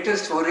the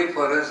greatest worry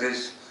for us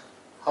is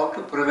how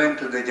to prevent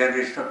the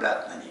generation of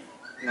black money.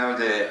 Now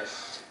the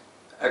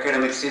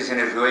academic season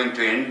is going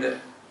to end,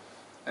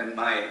 and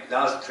my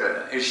last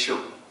issue,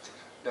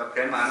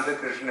 Dr. M.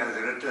 Anandakrishnan has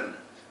written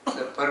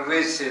the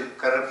pervasive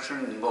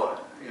corruption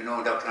involved. You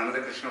know, Dr.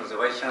 Anandakrishnan was the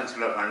Vice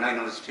Chancellor of Anna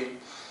University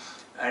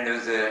and he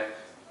was the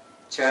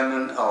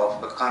Chairman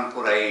of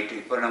Kanpur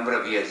IIT for a number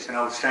of years, an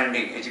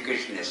outstanding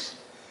educationist.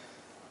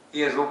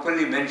 He has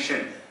openly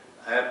mentioned,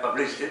 I have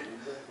published it,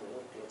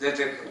 that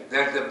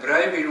the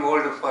bribe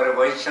involved for a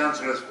Vice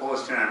Chancellor's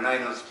post in Anna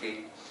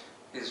University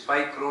is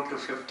 5 crore to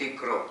 50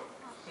 crore,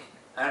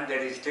 and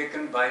that is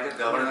taken by the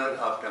Governor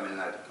of Tamil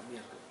Nadu.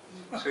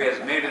 So he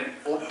has made an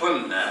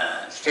open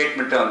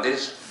statement on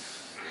this.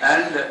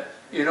 And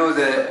you know,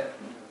 the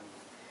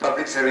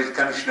Public Service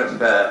Commission of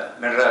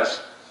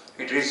Madras,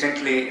 it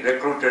recently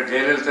recruited,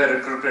 Jayalalitha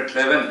recruited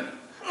 11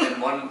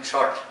 in one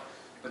shot.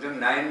 But then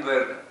 9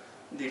 were,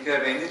 did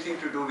have anything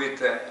to do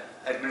with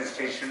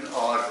administration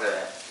or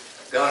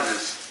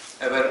governance,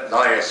 ever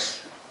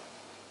lawyers,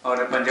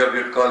 or a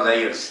Punjabi would call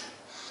liars.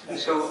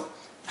 So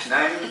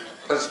 9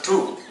 plus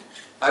 2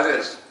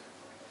 others.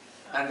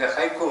 And the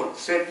High Court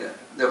said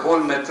the whole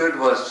method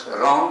was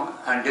wrong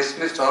and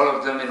dismissed all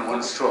of them in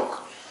one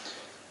stroke.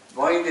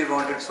 Why they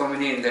wanted so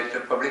many in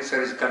that Public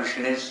Service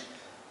Commission is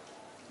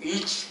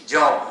each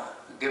job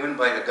given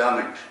by the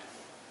government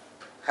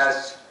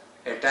has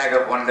a tag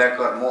of 1 lakh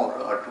or more,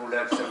 or 2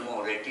 lakhs or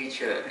more, a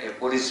teacher, a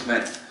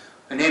policeman,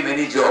 name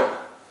any job.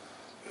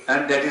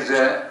 And that is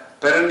a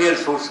perennial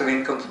source of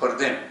income for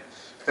them.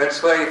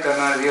 That's why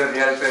Karnataka or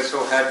Jayalalitha is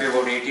so happy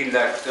about 18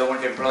 lakh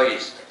government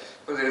employees,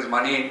 because there is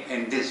money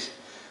in this.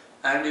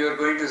 And you are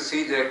going to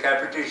see the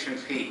capitation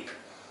fee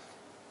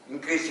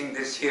increasing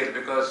this year,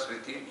 because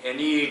with the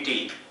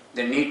NEET,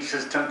 the NEET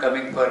system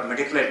coming for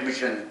medical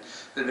admission,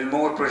 there will be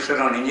more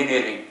pressure on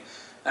engineering.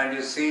 And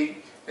you see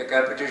the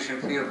capitation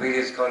fee of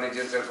various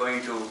colleges are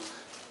going to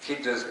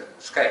hit the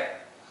sky.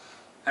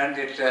 And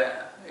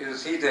you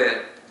see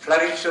the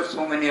flourish of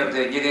so many of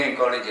the engineering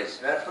colleges.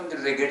 Where from do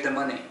they get the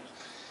money?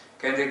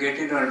 Can they get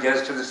it on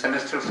just the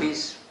semester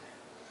fees?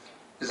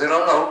 These are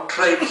all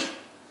outright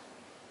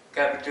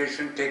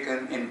capitation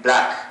taken in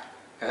black.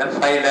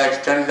 5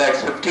 lakhs, 10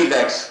 lakhs, 50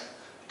 lakhs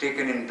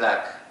taken in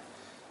black.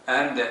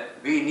 And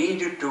we need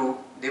to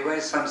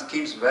devise some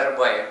schemes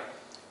whereby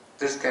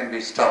this can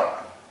be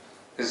stopped.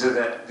 This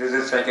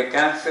is like a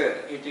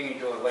cancer eating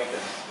into our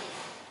vitals.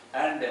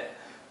 And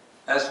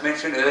as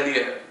mentioned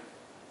earlier,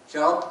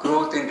 job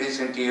growth in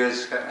recent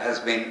years has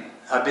been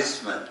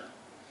abysmal.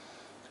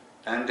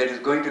 And that is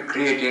going to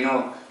create, you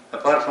know,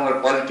 apart from our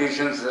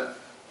politicians,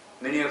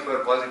 many of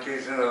our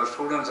politicians, our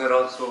students are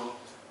also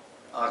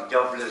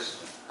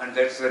jobless. And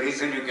that's the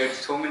reason you get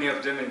so many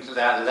of them in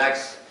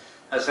lakhs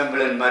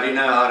assembled in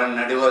Marina or in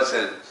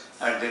Nadivasal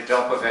at the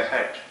top of a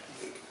hat.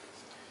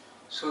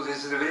 So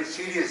this is a very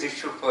serious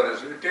issue for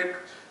us. You take,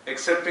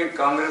 excepting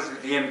Congress,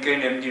 DMK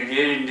and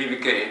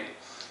NDVK,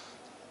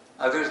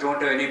 others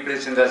don't have any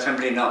place in the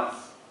assembly now.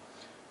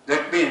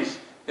 That means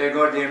they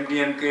got the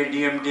MDMK,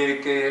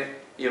 DMDK,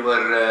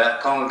 your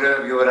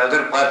Congress, your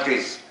other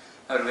parties,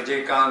 or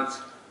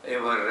Vijaykanth,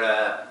 your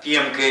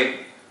PMK,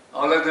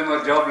 all of them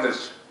are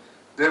jobless.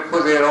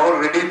 Therefore, they are all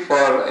ready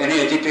for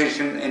any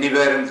agitation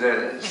anywhere in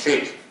the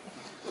state.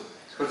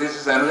 So this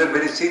is another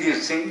very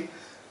serious thing.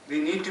 We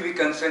need to be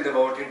concerned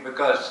about it,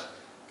 because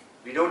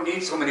we don't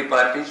need so many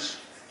parties,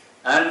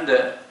 and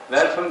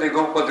where from they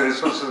go for the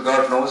resources,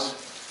 God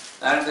knows,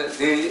 and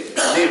they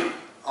live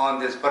on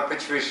this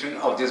perpetuation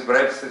of this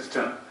bribe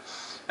system.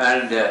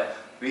 And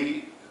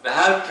we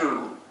have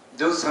to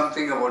do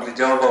something about the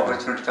job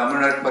opportunity.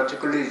 Tamil Nadu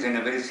particularly is in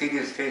a very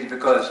serious stage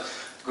because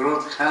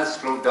growth has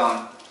slowed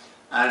down,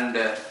 and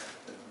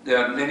there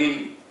are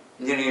many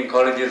engineering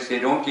colleges, they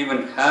don't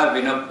even have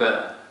enough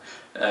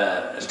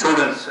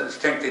students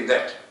strength in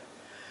that.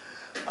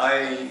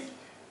 I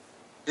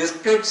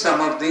displayed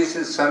some of these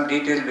in some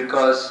detail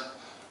because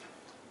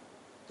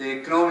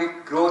the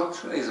economic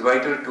growth is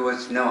vital to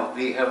us now.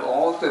 We have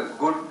all the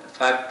good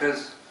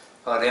factors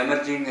for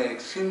emerging an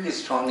extremely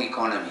strong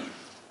economy.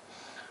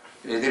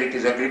 Whether it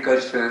is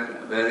agriculture,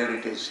 whether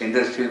it is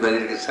industry, whether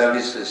it is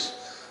services.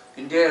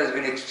 India has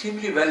been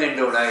extremely well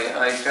endowed.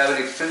 I travel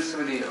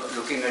extensively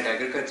looking at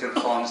agricultural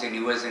farms in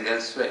US and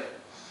elsewhere.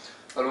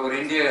 All over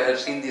India I have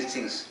seen these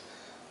things.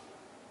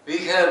 We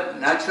have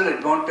natural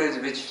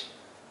advantage which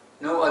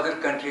no other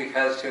country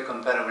has to a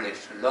comparable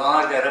extent.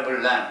 Large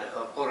arable land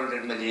of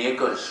 400 million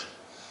acres.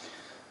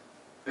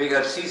 We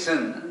have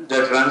season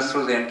that runs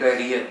through the entire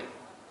year.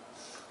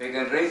 We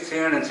can raise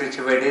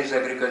 365 days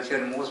agriculture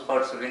in most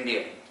parts of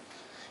India.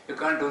 You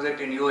can't do that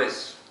in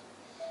US.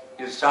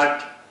 You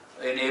start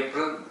in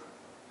April,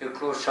 you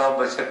close shop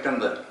by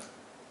September.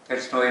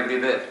 There's snow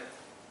everywhere.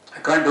 I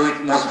can't do it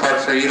in most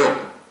parts of Europe.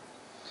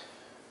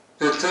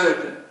 The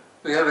third,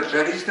 we have a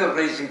tradition of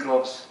raising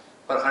crops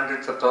for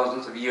hundreds of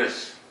thousands of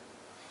years.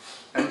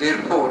 And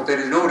therefore, there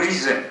is no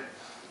reason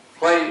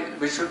why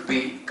we should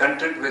be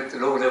content with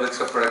low levels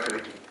of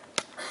productivity.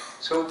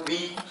 So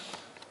we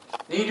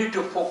needed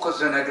to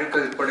focus on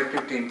agricultural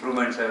productivity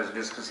improvements. I was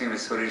discussing with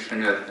Suresh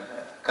when you were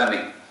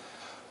coming.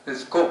 The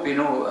scope,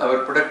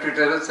 our productivity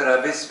levels are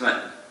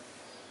abysmal.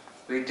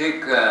 We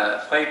take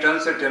 5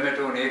 tons of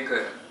tomato an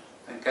acre,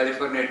 and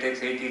California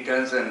takes 80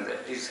 tons, and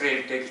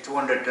Israel takes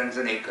 200 tons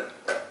an acre.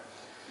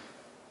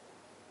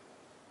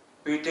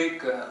 We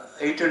take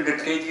 800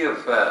 kg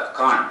of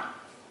corn.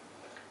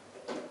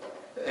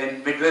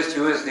 In Midwest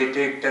US, they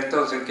take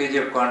 10,000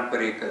 kg of corn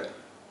per acre.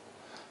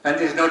 And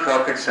this is not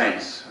rocket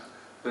science.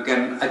 We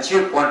can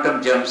achieve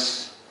quantum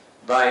jumps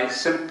by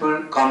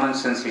simple common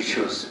sense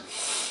issues.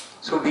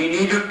 So we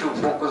needed to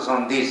focus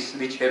on this,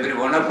 which every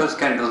one of us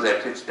can do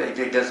that.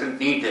 It doesn't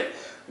need a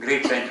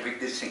great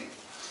scientific thing.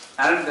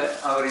 And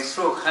our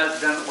ISRO has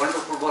done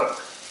wonderful work.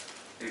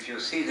 If you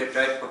see the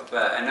type of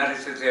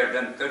analysis they have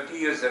done 30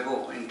 years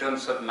ago in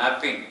terms of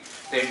mapping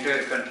the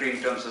entire country,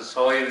 in terms of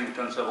soil, in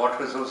terms of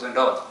water resource and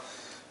all.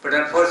 But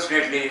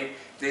unfortunately,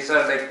 these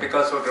are like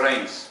Picasso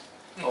drawings,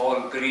 all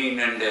green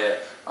and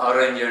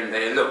orange and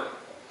yellow.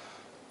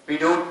 We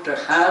don't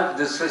have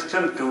the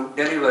system to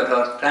deliver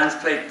or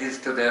translate this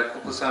to the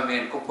Kupusami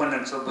and Kupun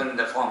and Subban in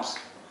the forms.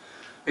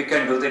 We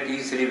can do that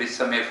easily with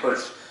some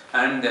efforts,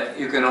 and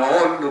you can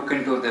all look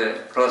into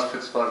the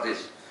prospects for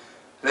this.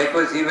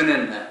 Likewise, even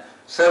in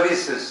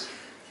services,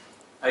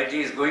 IT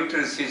is going to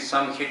receive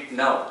some hit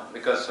now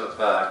because of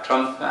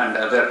Trump and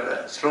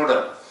other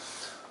slowdown.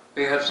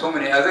 We have so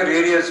many other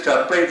areas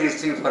to apply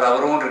these things for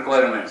our own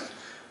requirements.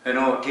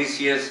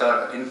 TCS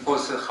or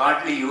Infosys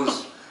hardly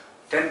use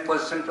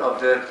 10% of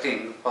their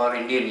thing for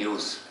Indian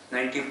use.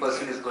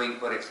 90% is going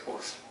for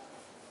exports.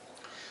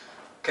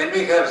 Can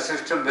we have a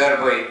system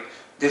whereby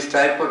this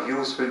type of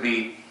use will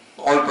be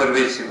all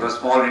pervasive for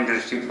small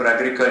industry, for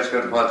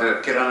agriculture, for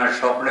the kirana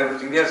shop and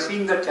everything? We are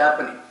seeing that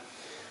happening.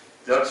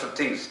 Lots of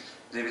things.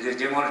 There is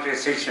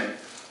demonetization.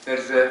 There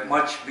is a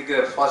much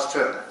bigger,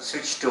 faster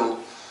switch to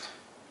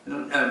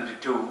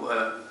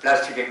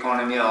plastic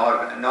economy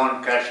or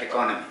non-cash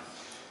economy.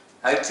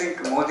 I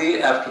think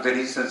Modi, after the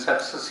recent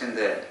success in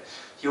the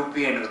UP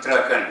and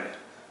Uttarakhand,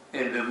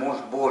 will be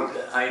most bold.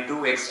 I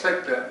do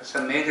expect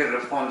some major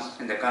reforms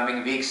in the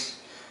coming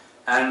weeks,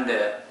 and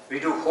we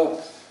do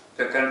hope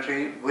the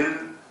country will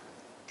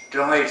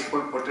draw its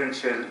full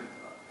potential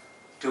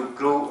to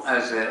grow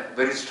as a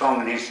very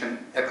strong nation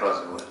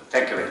across the world.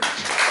 Thank you very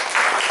much.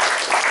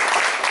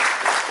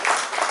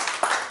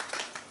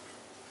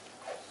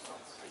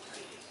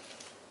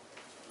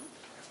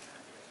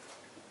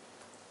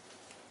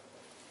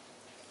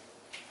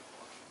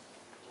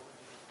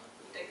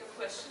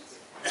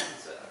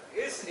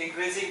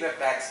 Increasing the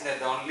tax net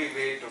the only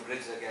way to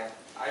bridge the gap?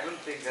 I don't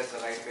think that's the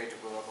right way to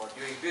go about.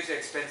 You increase your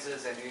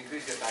expenses and you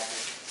increase your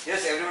taxes.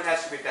 Yes, everyone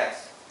has to be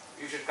taxed.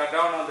 You should cut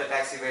down on the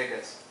tax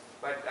evaders.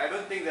 But I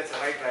don't think that's the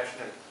right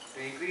rationale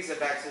to increase the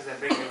taxes and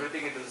bring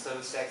everything into the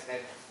service tax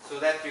net so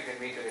that you can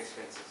meet your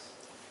expenses.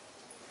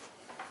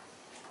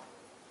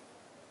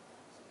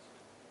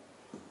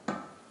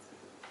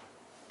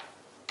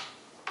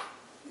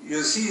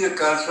 You see the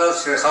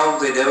contrast to how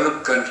the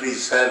developed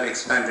countries have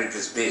expanded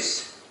this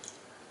base.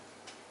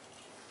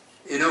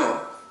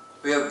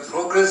 We have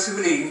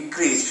progressively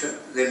increased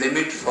the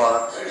limit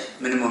for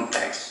minimum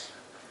tax.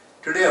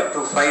 Today up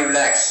to 5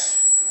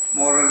 lakhs,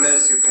 more or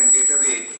less you can get away